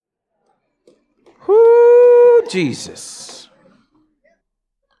Jesus.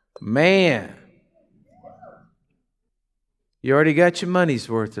 Man. You already got your money's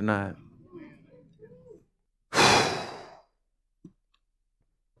worth tonight.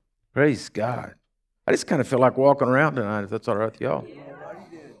 Praise God. I just kind of feel like walking around tonight, if that's all right with y'all.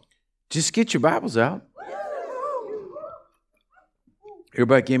 Just get your Bibles out.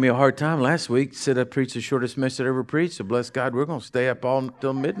 Everybody gave me a hard time last week. Said I preached the shortest message I ever preached. So bless God, we're going to stay up all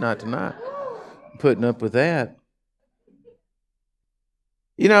until midnight tonight. Putting up with that.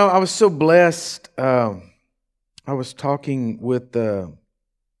 You know, I was so blessed. I was talking with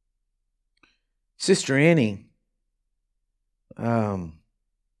Sister Annie.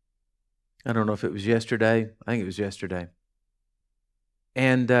 I don't know if it was yesterday. I think it was yesterday.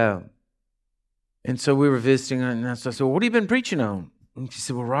 And so we were visiting, and I said, "What have you been preaching on?" And she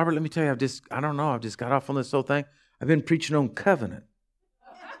said, "Well, Robert, let me tell you, I've just got off on this whole thing. I've been preaching on covenant."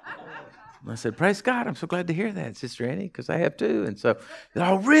 And I said, "Praise God, I'm so glad to hear that, Sister Annie, because I have too." And so,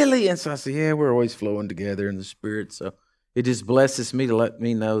 "Oh, really?" And so I said, "Yeah, we're always flowing together in the Spirit." So it just blesses me to let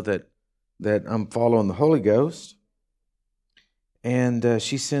me know that I'm following the Holy Ghost. And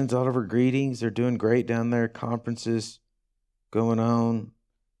she sends all of her greetings. They're doing great down there, conferences going on.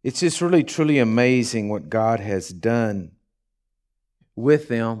 It's just really, truly amazing what God has done with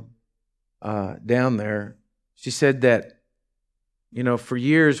them down there. She said that, you know, for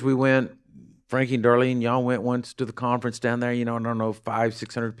years we went, Frankie and Darlene, y'all went once to the conference down there, you know, I don't know,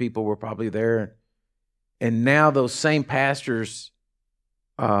 500-600 people were probably there. And now those same pastors,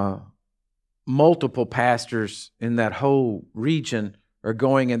 multiple pastors in that whole region are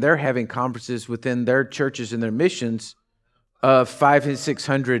going, and they're having conferences within their churches and their missions of 500 and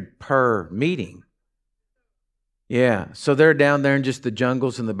 600 per meeting. Yeah, so they're down there in just the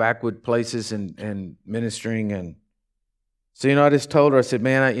jungles and the backwood places and ministering. And so, you know, I just told her, I said,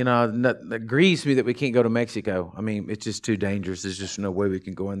 "Man, it grieves me that we can't go to Mexico. I mean, it's just too dangerous. There's just no way we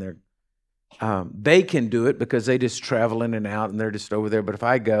can go in there." They can do it because they just travel in and out and they're just over there. But if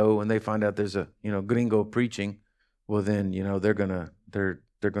I go and they find out there's a, gringo preaching, well then, they're gonna,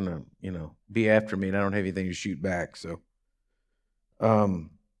 be after me, and I don't have anything to shoot back. So,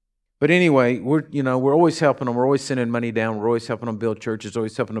 but anyway, we're always helping them. We're always sending money down. We're always helping them build churches.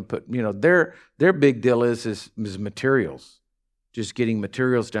 Always helping them put, their big deal is materials, just getting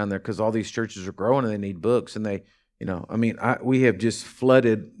materials down there because all these churches are growing and they need books and they. We have just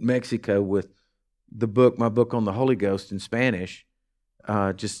flooded Mexico with my book on the Holy Ghost in Spanish.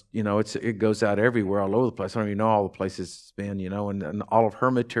 It goes out everywhere, all over the place. I don't even know all the places it's been, and all of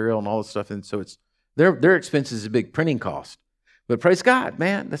her material and all the stuff. And so it's their expense is a big printing cost. But praise God,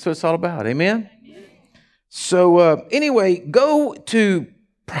 man, that's what it's all about. Amen? So anyway, go to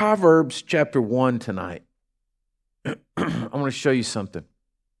Proverbs chapter 1 tonight. I want to show you something.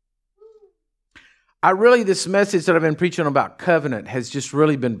 This message that I've been preaching about covenant has just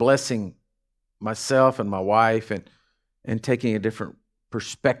really been blessing myself and my wife and taking a different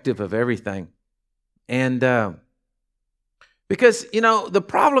perspective of everything. And because, the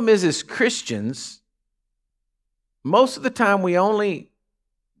problem is as Christians, most of the time we only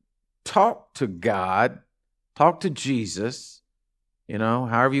talk to God, talk to Jesus,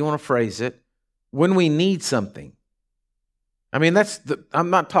 however you want to phrase it, when we need something. I mean, I'm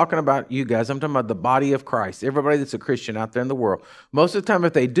not talking about you guys. I'm talking about the body of Christ. Everybody that's a Christian out there in the world. Most of the time,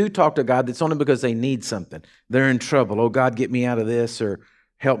 if they do talk to God, it's only because they need something. They're in trouble. "Oh, God, get me out of this," or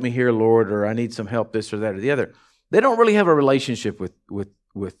 "Help me here, Lord," or "I need some help, this or that or the other." They don't really have a relationship with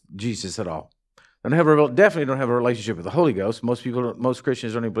Jesus at all. They definitely don't have a relationship with the Holy Ghost. Most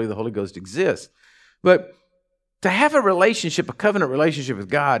Christians don't even believe the Holy Ghost exists. But to have a relationship, a covenant relationship with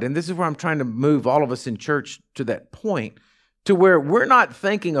God, and this is where I'm trying to move all of us in church to that point, to where we're not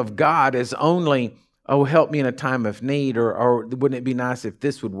thinking of God as only, "Oh, help me in a time of need," or "Wouldn't it be nice if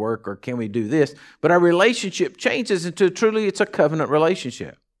this would work," or "Can we do this?" But our relationship changes into truly it's a covenant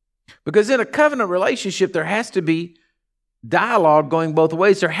relationship. Because in a covenant relationship, there has to be dialogue going both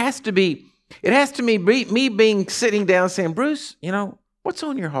ways. It has to be me being sitting down saying, "Bruce, what's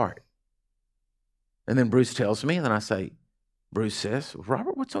on your heart?" And then Bruce tells me, and then I say, Bruce says,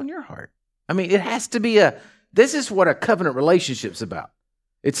 "Robert, what's on your heart?" I mean, it has to be this is what a covenant relationship's about.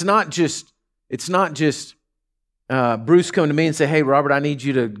 It's not just Bruce coming to me and say, "Hey, Robert, I need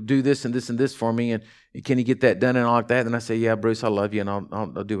you to do this and this and this for me, and can you get that done?" and all like that. And I say, "Yeah, Bruce, I love you, and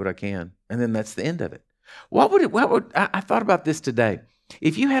I'll do what I can." And then that's the end of it. I thought about this today.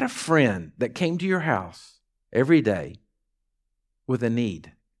 If you had a friend that came to your house every day with a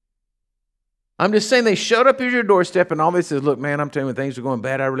need, I'm just saying they showed up at your doorstep and all they said, "Look, man, I'm telling you, when things are going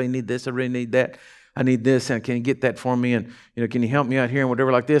bad, I really need this, I really need that." I need this, and can you get that for me? And, can you help me out here and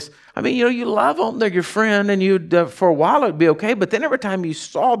whatever like this? I mean, you love them. They're your friend, and you'd, for a while it'd be okay. But then every time you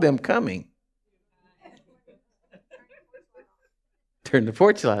saw them coming, turn the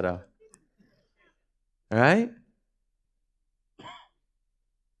porch light off. All right?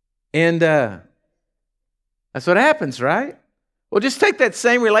 And that's what happens, right? Well, just take that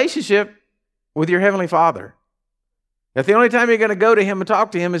same relationship with your Heavenly Father. If the only time you're going to go to Him and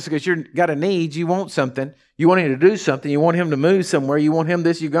talk to Him is because you've got a need, you want something, you want Him to do something, you want Him to move somewhere, you want Him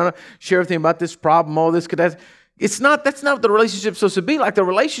this, you're going to share with Him about this problem, all this, that's not what the relationship's supposed to be like. The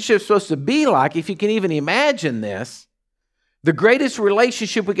relationship's supposed to be like, if you can even imagine this, the greatest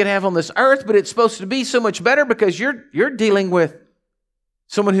relationship we could have on this earth, but it's supposed to be so much better because you're dealing with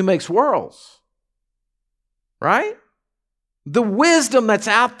someone who makes worlds, right? The wisdom that's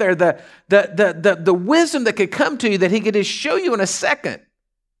out there, the wisdom that could come to you that He could just show you in a second,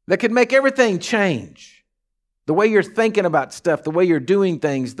 that could make everything change. The way you're thinking about stuff, the way you're doing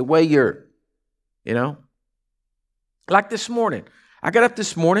things, the way you're, like this morning. I got up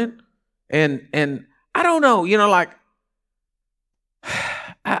this morning and I don't know,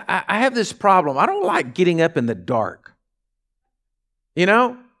 I have this problem. I don't like getting up in the dark, and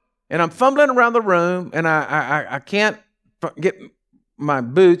I'm fumbling around the room and I can't get my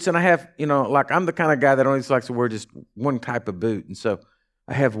boots, and I have, I'm the kind of guy that always likes to wear just one type of boot. And so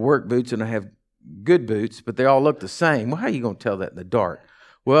I have work boots and I have good boots, but they all look the same. Well, how are you going to tell that in the dark?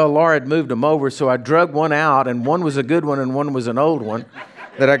 Well, Laura had moved them over, so I drug one out, and one was a good one and one was an old one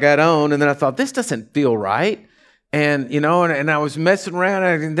that I got on. And then I thought, this doesn't feel right. And, and I was messing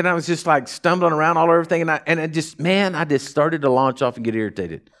around, and then I was just like stumbling around all over everything. And I just started to launch off and get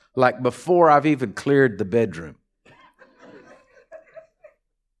irritated, like before I've even cleared the bedroom.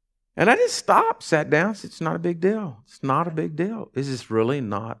 And I just stopped, sat down, said, it's not a big deal. It's not a big deal. This is really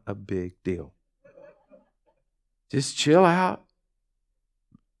not a big deal. Just chill out.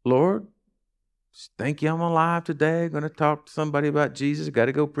 Lord, thank you I'm alive today. I'm going to talk to somebody about Jesus. Got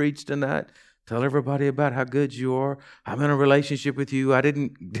to go preach tonight. Tell everybody about how good you are. I'm in a relationship with you. I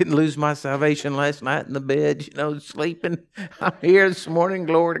didn't lose my salvation last night in the bed, sleeping. I'm here this morning.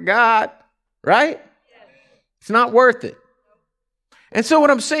 Glory to God. Right? It's not worth it. And so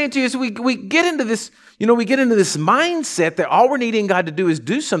what I'm saying to you is we get into this, we get into this mindset that all we're needing God to do is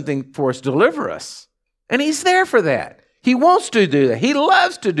do something for us, deliver us. And He's there for that. He wants to do that. He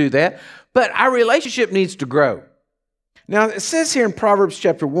loves to do that. But our relationship needs to grow. Now, it says here in Proverbs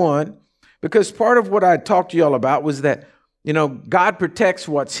chapter 1, because part of what I talked to you all about was that, God protects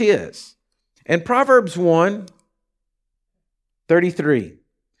what's His. And Proverbs 1:33.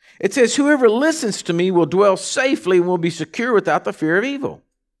 It says, whoever listens to me will dwell safely and will be secure without the fear of evil.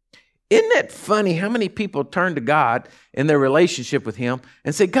 Isn't that funny how many people turn to God in their relationship with Him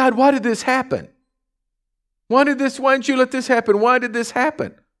and say, God, why did this happen? Why didn't you let this happen? Why did this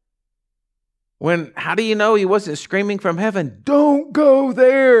happen? How do you know He wasn't screaming from heaven, don't go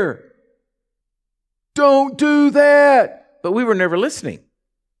there. Don't do that. But we were never listening,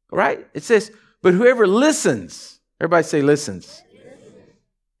 right? It says, but whoever listens, everybody say listens.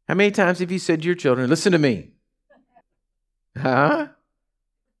 How many times have you said to your children, listen to me? Huh?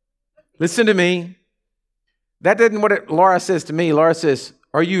 Listen to me. That isn't what Laura says to me. Laura says,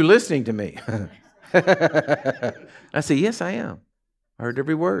 are you listening to me? I say, yes, I am. I heard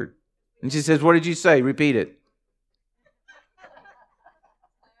every word. And she says, what did you say? Repeat it.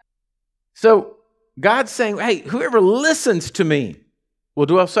 So God's saying, hey, whoever listens to me will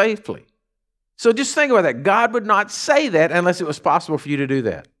dwell safely. So just think about that. God would not say that unless it was possible for you to do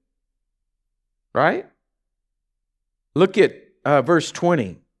that. Right? Look at verse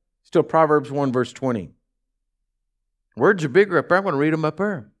 20. Still Proverbs 1, verse 20. Words are bigger up there. I'm going to read them up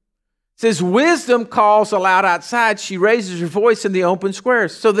there. It says, wisdom calls aloud outside. She raises her voice in the open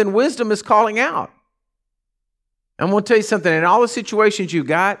squares. So then wisdom is calling out. I'm going to tell you something. In all the situations you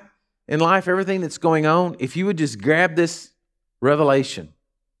got in life, everything that's going on, if you would just grab this revelation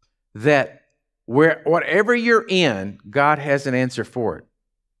that whatever you're in, God has an answer for it.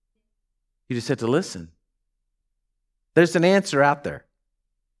 You just have to listen. There's an answer out there.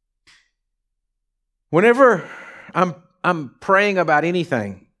 Whenever I'm praying about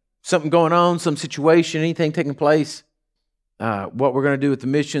anything, something going on, some situation, anything taking place, what we're going to do with the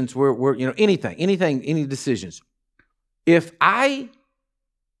missions, anything, any decisions. If I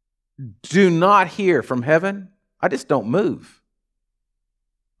do not hear from heaven, I just don't move.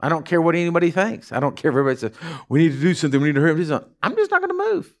 I don't care what anybody thinks. I don't care if everybody says, we need to do something, we need to hurry up. I'm just not going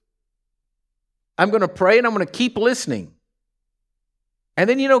to move. I'm going to pray and I'm going to keep listening. And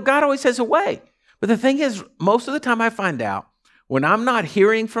then, God always has a way. But the thing is, most of the time I find out when I'm not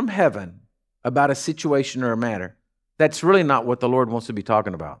hearing from heaven, about a situation or a matter, that's really not what the Lord wants to be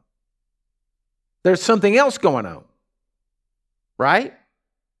talking about. There's something else going on, right?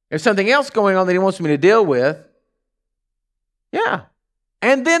 There's something else going on that he wants me to deal with. Yeah.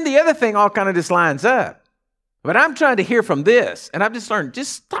 And then the other thing all kind of just lines up. But I'm trying to hear from this, and I've just learned,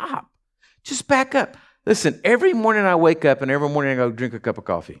 just stop. Just back up. Listen, every morning I wake up and every morning I go drink a cup of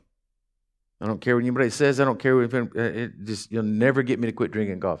coffee. I don't care what anybody says. I don't care what you'll never get me to quit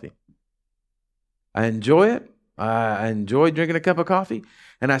drinking coffee. I enjoy it. I enjoy drinking a cup of coffee.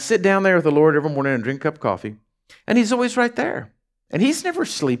 And I sit down there with the Lord every morning and drink a cup of coffee. And he's always right there. And he's never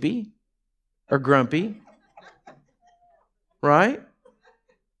sleepy or grumpy. Right?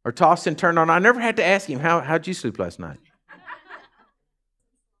 Or tossed and turned on. I never had to ask him, how'd you sleep last night?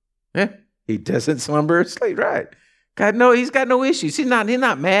 Yeah. He doesn't slumber or sleep, right? God, no, he's got no issues. He's not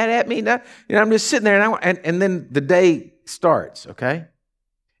mad at me. I'm just sitting there and then the day starts, okay?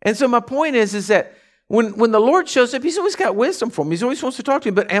 And so my point is that when the Lord shows up, he's always got wisdom for me. He always wants to talk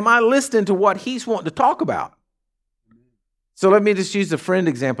to me, but am I listening to what he's wanting to talk about? So let me just use the friend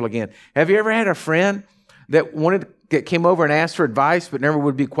example again. Have you ever had a friend that came over and asked for advice, but never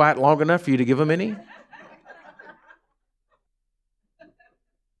would be quiet long enough for you to give them any?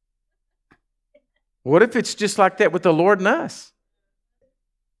 What if it's just like that with the Lord and us?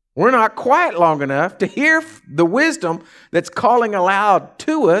 We're not quiet long enough to hear the wisdom that's calling aloud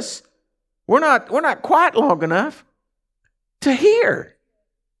to us. We're not quiet long enough to hear.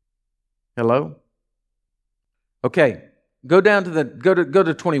 Hello? Okay, go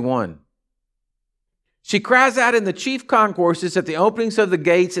to 21. She cries out in the chief concourses at the openings of the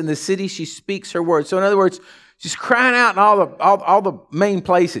gates in the city. She speaks her words. So in other words, she's crying out in all the main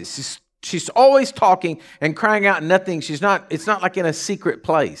places. She's always talking and crying out nothing. It's not like in a secret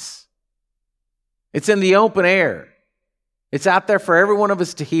place. It's in the open air. It's out there for every one of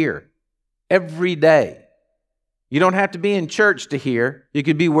us to hear every day. You don't have to be in church to hear. You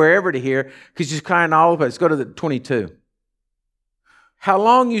could be wherever to hear because she's crying all over. Let's go to the 22. How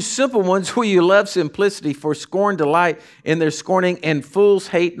long, you simple ones, will you love simplicity? For scorn delight in their scorning, and fools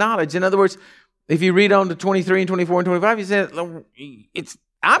hate knowledge. In other words, if you read on to 23 and 24 and 25, you say,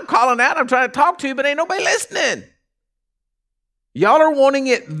 I'm calling out, I'm trying to talk to you, but ain't nobody listening. Y'all are wanting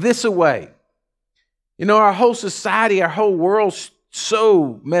it this way. You know, our whole society, our whole world's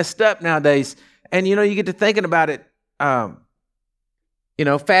so messed up nowadays. And, you get to thinking about it. Fast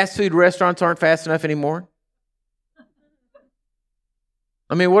food restaurants aren't fast enough anymore.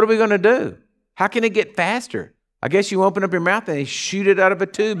 I mean, what are we going to do? How can it get faster? I guess you open up your mouth and they shoot it out of a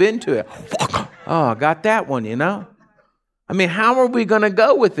tube into it. Oh, I got that one, I mean, how are we going to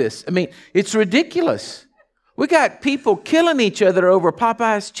go with this? I mean, it's ridiculous. We got people killing each other over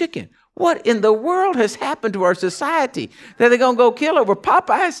Popeye's chicken. What in the world has happened to our society that they're going to go kill over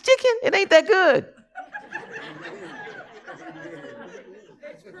Popeye's chicken? It ain't that good.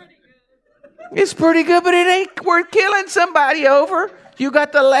 It's pretty good, but it ain't worth killing somebody over. You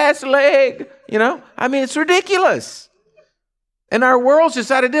got the last leg, I mean, it's ridiculous. And our world's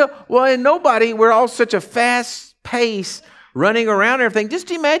decided to we're all such a fast pace running around and everything.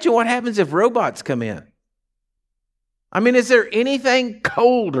 Just imagine what happens if robots come in. I mean, is there anything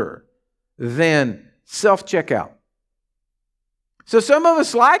colder than self-checkout? So some of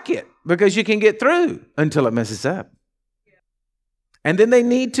us like it because you can get through until it messes up. And then they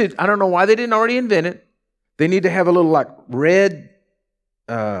need to, I don't know why they didn't already invent it. They need to have a little red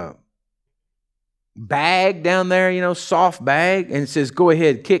bag down there, soft bag, and it says, go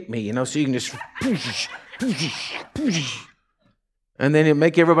ahead, kick me, so you can just and then it'll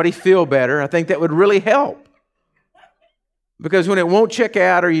make everybody feel better. I think that would really help. Because when it won't check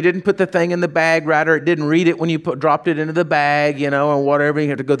out, or you didn't put the thing in the bag right, or it didn't read it when you dropped it into the bag, and whatever, you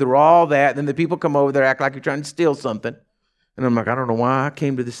have to go through all that. And then the people come over there, act like you're trying to steal something. And I'm like, I don't know why I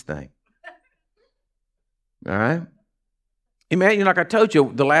came to this thing. All right? Imagine, like I told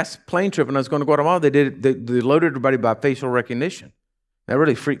you, the last plane trip when I was going to Guatemala, they loaded everybody by facial recognition. That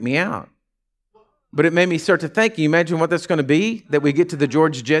really freaked me out. But it made me start to think, can you imagine what that's going to be? That we get to the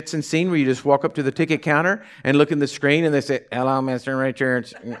George Jetson scene where you just walk up to the ticket counter and look in the screen and they say, hello, Mr.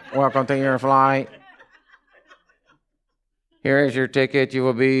 Richards, welcome to your flight. Here is your ticket. You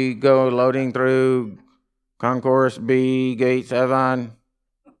will go loading through Concourse B, Gate 7.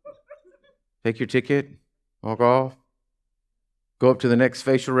 Take your ticket, walk off, go up to the next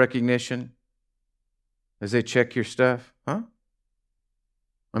facial recognition as they check your stuff. Huh?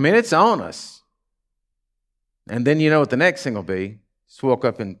 I mean, it's on us. And then you know what the next thing will be. Just walk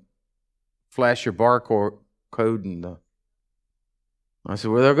up and flash your barcode and I said,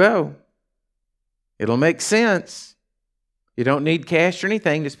 well, they'll go. It'll make sense. You don't need cash or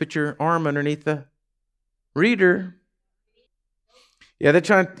anything. Just put your arm underneath the reader. Yeah, they're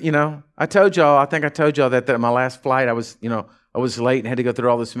trying, I think I told y'all that my last flight, I was late and had to go through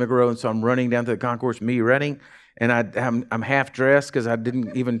all this rigmarole, and so I'm running down to the concourse, me running, and I'm half dressed because I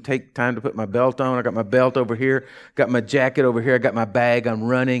didn't even take time to put my belt on. I got my belt over here, got my jacket over here, I got my bag, I'm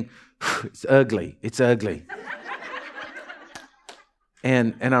running. It's ugly.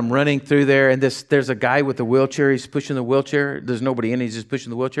 And I'm running through there, and there's a guy with a wheelchair. He's pushing the wheelchair. There's nobody in. He's just pushing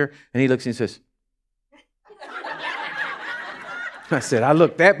the wheelchair, and he looks and he says, I said, I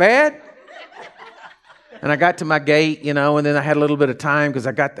look that bad? And I got to my gate, and then I had a little bit of time because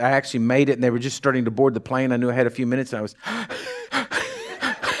I actually made it, and they were just starting to board the plane. I knew I had a few minutes, and I was...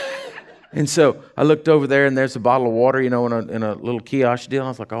 And so I looked over there, and there's a bottle of water, in a little kiosk deal. I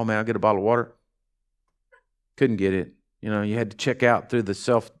was like, oh, man, I'll get a bottle of water. Couldn't get it. You had to check out through the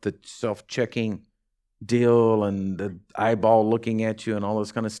self-checking deal and the eyeball looking at you and all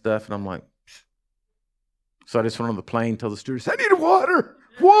this kind of stuff. And I'm like... So I just went on the plane, told the stewardess, I need water!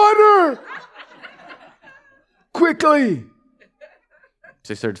 Water! Quickly!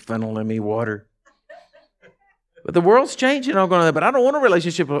 So they started funneling me water. But the world's changing. I'm going, but I don't want a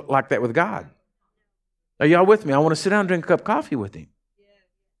relationship like that with God. Are y'all with me? I want to sit down and drink a cup of coffee with Him.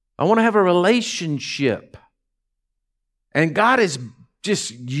 I want to have a relationship. And God is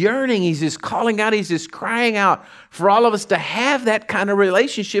just yearning. He's just calling out. He's just crying out for all of us to have that kind of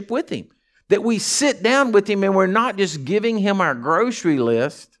relationship with Him. That we sit down with Him and we're not just giving Him our grocery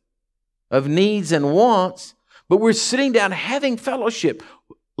list of needs and wants, but we're sitting down having fellowship.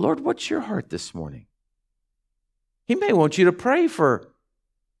 Lord, what's your heart this morning? He may want you to pray for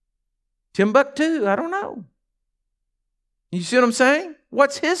Timbuktu. I don't know. You see what I'm saying?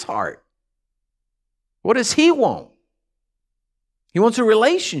 What's His heart? What does He want? He wants a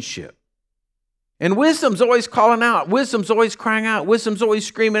relationship. And wisdom's always calling out. Wisdom's always crying out. Wisdom's always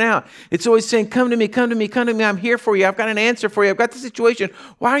screaming out. It's always saying, come to me, come to me, come to me. I'm here for you. I've got an answer for you. I've got the situation.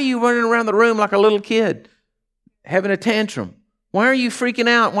 Why are you running around the room like a little kid having a tantrum? Why are you freaking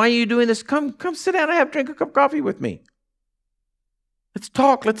out? Why are you doing this? Come sit down and drink a cup of coffee with me. Let's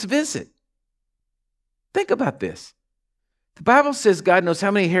talk. Let's visit. Think about this. The Bible says God knows how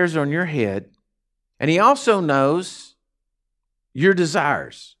many hairs are on your head, and He also knows your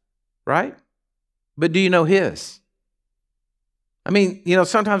desires, right? But do you know His? I mean,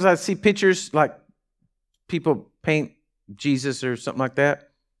 sometimes I see pictures like people paint Jesus or something like that.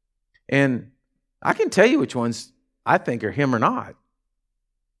 And I can tell you which ones I think are Him or not.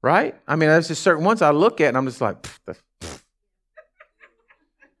 Right? I mean, there's just certain ones I look at and I'm just like,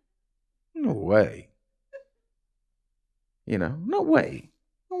 no way. No way.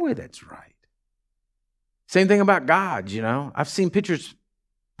 No way that's right. Same thing about God, I've seen pictures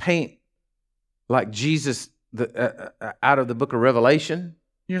paint like Jesus out of the book of Revelation.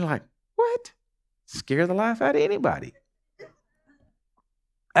 You're like, what? Scare the life out of anybody.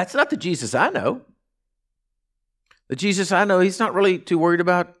 That's not the Jesus I know. The Jesus I know, He's not really too worried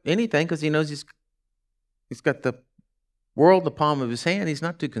about anything because He knows He's got the world in the palm of His hand. He's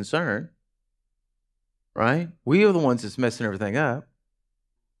not too concerned. Right? We are the ones that's messing everything up.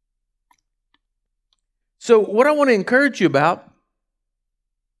 So what I want to encourage you about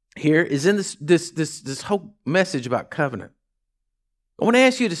here is in this whole message about covenant. I want to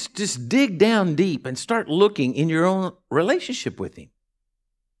ask you to just dig down deep and start looking in your own relationship with Him.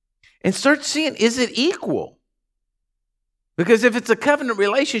 And start seeing, is it equal? Because if it's a covenant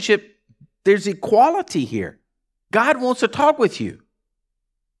relationship, there's equality here. God wants to talk with you,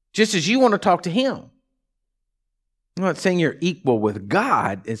 just as you want to talk to Him. I'm not saying you're equal with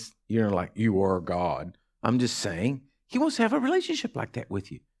God. You're like, you are God. I'm just saying He wants to have a relationship like that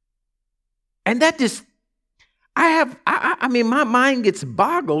with you. And that just, I mean, my mind gets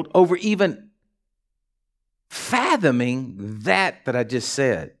boggled over even fathoming that I just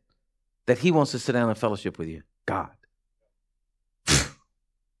said, that He wants to sit down and fellowship with you. God.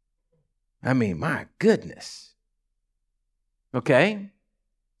 I mean, my goodness. Okay?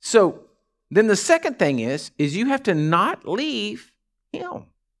 So then the second thing is you have to not leave Him.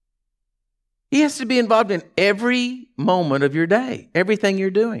 He has to be involved in every moment of your day, everything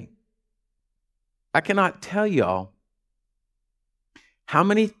you're doing. I cannot tell y'all how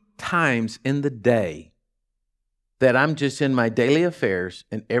many times in the day that I'm just in my daily affairs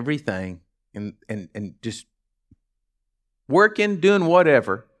and everything and just working, doing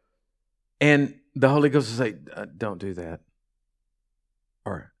whatever, and the Holy Ghost will say, don't do that.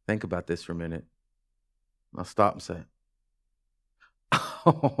 Or think about this for a minute. I'll stop and say,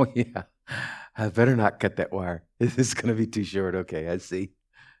 oh, yeah, I better not cut that wire. This is going to be too short. Okay, I see.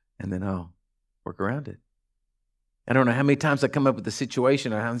 And then I'll work around it. I don't know how many times I come up with the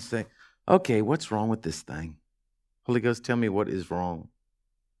situation and I say, okay, what's wrong with this thing? Holy Ghost, tell me what is wrong.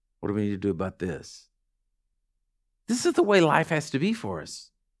 What do we need to do about this? This is the way life has to be for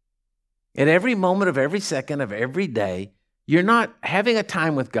us. At every moment of every second of every day, you're not having a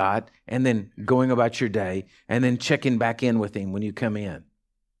time with God and then going about your day and then checking back in with Him when you come in.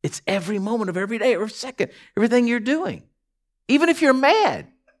 It's every moment of every day, every second, everything you're doing. Even if you're mad.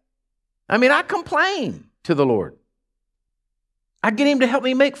 I mean, I complain to the Lord. I get Him to help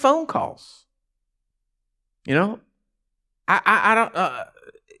me make phone calls. You know, I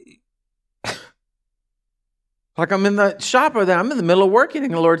don't, like I'm in the shop or I'm in the middle of working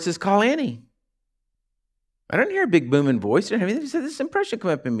and the Lord says, call Annie. I didn't hear a big booming voice or anything. He said, this impression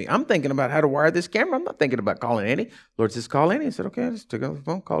come up in me. I'm thinking about how to wire this camera. I'm not thinking about calling Annie. The Lord says, call Annie. I said, okay, I just took out the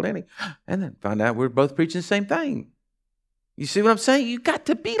phone, called Annie. And then found out we're both preaching the same thing. You see what I'm saying? You've got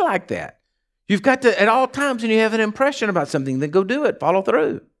to be like that. You've got to, at all times when you have an impression about something, then go do it, follow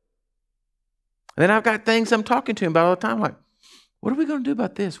through. And then I've got things I'm talking to Him about all the time, like, what are we going to do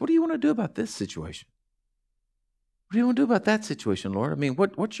about this? What do you want to do about this situation? What do you want to do about that situation, Lord? I mean,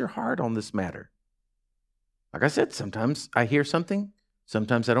 what's your heart on this matter? Like I said, sometimes I hear something,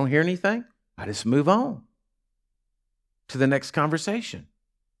 sometimes I don't hear anything. I just move on to the next conversation.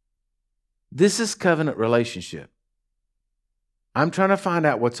 This is covenant relationship. I'm trying to find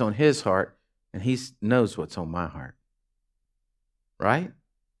out what's on His heart, and He knows what's on my heart. Right?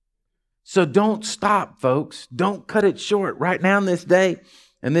 So don't stop, folks. Don't cut it short. Right now in this day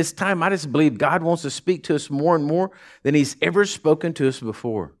and this time, I just believe God wants to speak to us more and more than He's ever spoken to us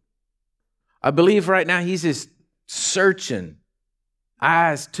before. I believe right now He's just searching,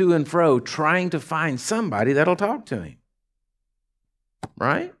 eyes to and fro, trying to find somebody that'll talk to Him.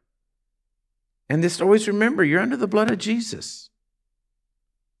 Right? And just always remember, you're under the blood of Jesus.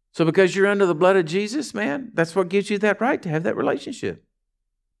 So because you're under the blood of Jesus, man, that's what gives you that right to have that relationship.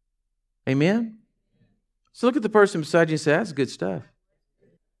 Amen? So look at the person beside you and say, that's good stuff.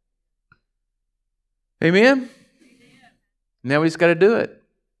 Amen? Now we just got to do it.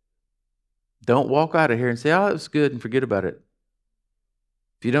 Don't walk out of here and say, oh, it was good, and forget about it.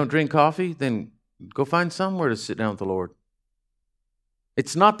 If you don't drink coffee, then go find somewhere to sit down with the Lord.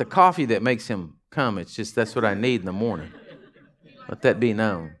 It's not the coffee that makes Him come. It's just that's what I need in the morning. Let that be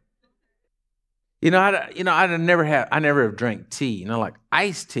known. I never have drank tea, like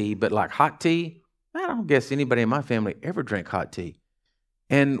iced tea, but like hot tea. I don't guess anybody in my family ever drank hot tea.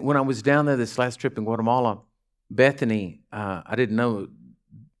 And when I was down there this last trip in Guatemala, Bethany, I didn't know.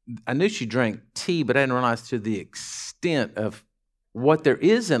 I knew she drank tea, but I didn't realize to the extent of what there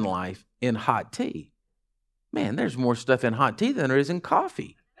is in life in hot tea. Man, there's more stuff in hot tea than there is in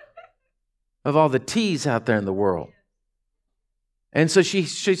coffee. Of all the teas out there in the world. And so she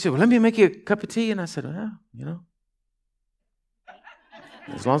said, well, let me make you a cup of tea. And I said, well,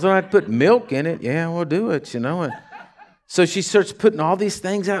 as long as I don't have to put milk in it, yeah, we'll do it, And so she starts putting all these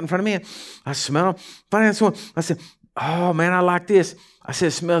things out in front of me. And I smell them. Finally, I said, oh, man, I like this. I said,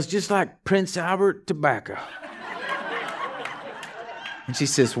 it smells just like Prince Albert tobacco. And she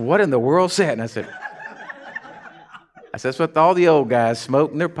says, what in the world's that? And I said, that's what all the old guys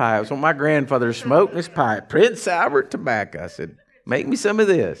smoke in their pipes. What my grandfather smoked in his pipe. Prince Albert tobacco. I said, make me some of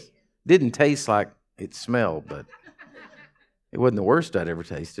this. Didn't taste like it smelled, but it wasn't the worst I'd ever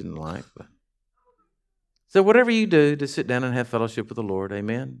tasted in life. But. So whatever you do to sit down and have fellowship with the Lord,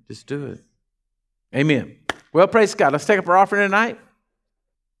 amen, just do it. Amen. Well, praise God. Let's take up our offering tonight.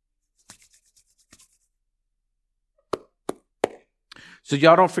 So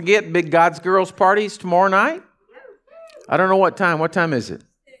y'all don't forget Big God's Girls parties tomorrow night. I don't know what time. What time is it?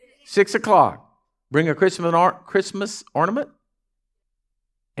 6 o'clock. Bring a Christmas ornament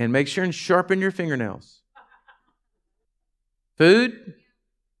and make sure and sharpen your fingernails. Food.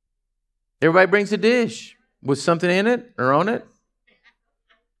 Everybody brings a dish with something in it or on it.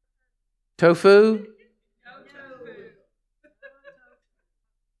 Tofu.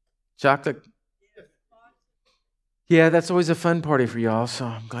 Chocolate. Yeah, that's always a fun party for y'all, so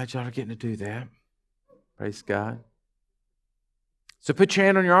I'm glad y'all are getting to do that. Praise God. So put your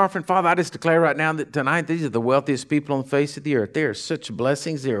hand on your offering. Father, I just declare right now that tonight these are the wealthiest people on the face of the earth. They are such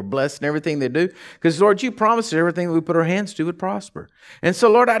blessings. They are blessed in everything they do. Because, Lord, you promised that everything that we put our hands to would prosper. And so,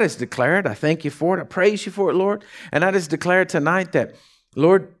 Lord, I just declare it. I thank you for it. I praise you for it, Lord. And I just declare tonight that,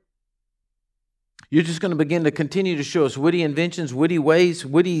 Lord, you're just going to begin to continue to show us witty inventions, witty ways,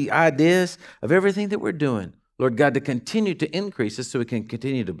 witty ideas of everything that we're doing. Lord God, to continue to increase us so we can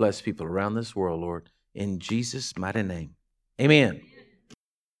continue to bless people around this world, Lord. In Jesus' mighty name. Amen.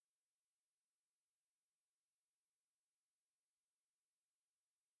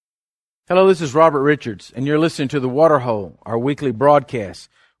 Hello, this is Robert Richards, and you're listening to The Waterhole, our weekly broadcast,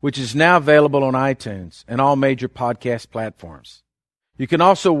 which is now available on iTunes and all major podcast platforms. You can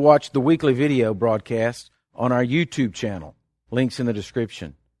also watch the weekly video broadcast on our YouTube channel. Links in the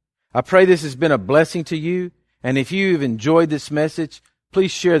description. I pray this has been a blessing to you, and if you've enjoyed this message,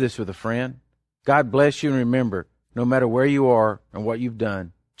 please share this with a friend. God bless you, and remember, no matter where you are and what you've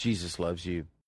done, Jesus loves you.